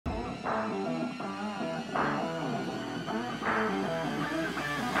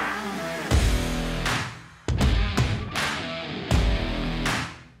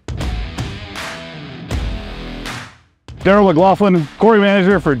Daryl McLaughlin, Quarry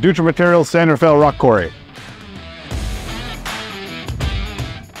Manager for Dutra Materials, San Rafael Rock Quarry.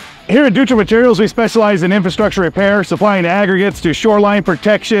 Here at Dutra Materials, we specialize in infrastructure repair, supplying aggregates to shoreline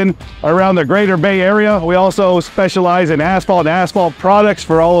protection around the greater Bay Area. We also specialize in asphalt and asphalt products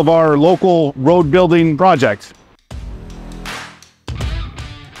for all of our local road building projects.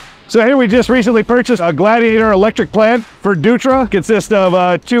 So here we just recently purchased a Gladiator electric plant for Dutra. It consists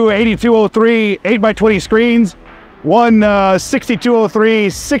of two 8203 8x20 screens, one 6203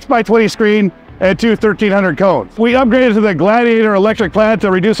 6x20 screen, and two 1300 cones. We upgraded to the Gladiator electric plant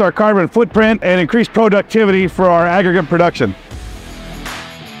to reduce our carbon footprint and increase productivity for our aggregate production.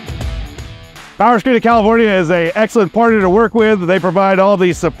 Powerscreen of California is an excellent partner to work with. They provide all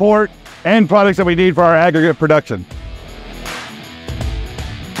the support and products that we need for our aggregate production.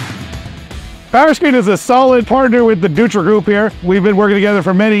 Powerscreen is a solid partner with the Dutra group here. We've been working together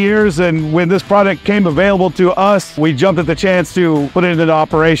for many years, and when this product came available to us, we jumped at the chance to put it into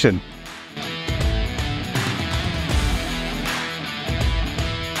operation.